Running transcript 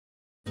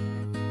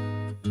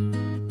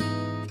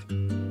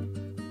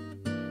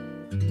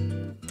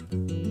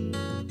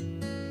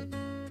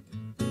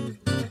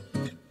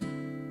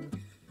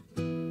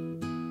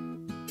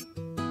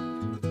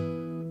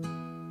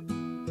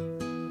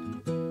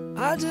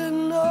I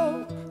didn't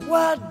know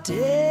what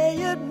day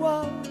it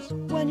was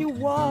when you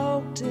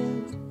walked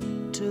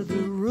into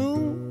the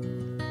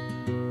room.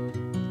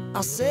 I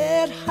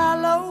said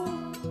hello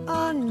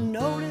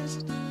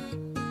unnoticed.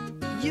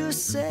 You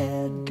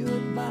said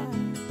goodbye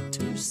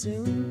too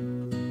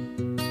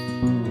soon.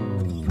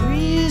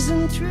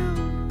 Breezing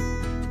through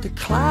the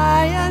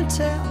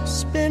clientele,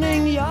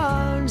 spinning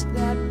yarns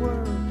that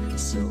were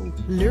so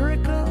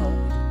lyrical.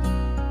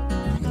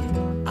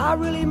 I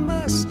really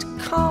must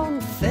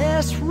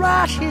confess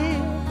right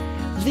here,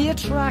 the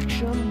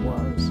attraction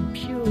was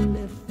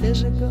purely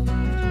physical.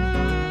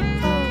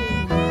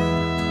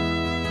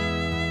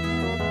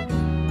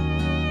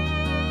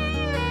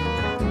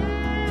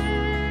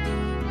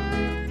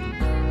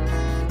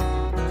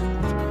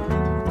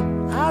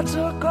 I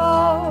took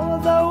all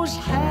those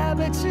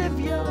habits of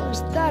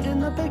yours that in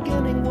the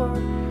beginning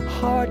were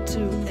hard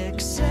to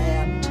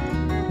accept.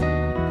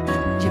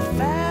 Your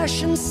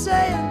fashion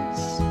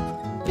sense,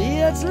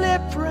 beards,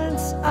 lip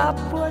prints, I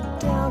put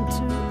down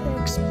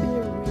to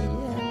experience.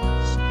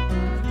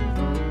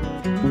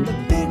 The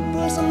big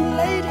bosom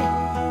lady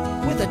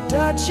with a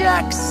Dutch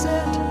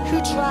accent who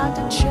tried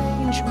to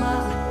change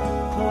my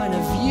point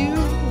of view.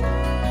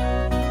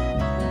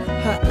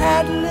 Her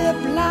ad-lib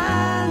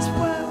lines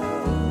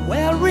were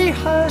well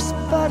rehearsed,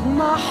 but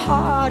my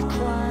heart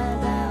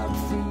cried out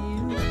for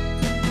you.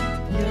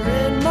 You're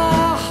in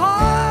my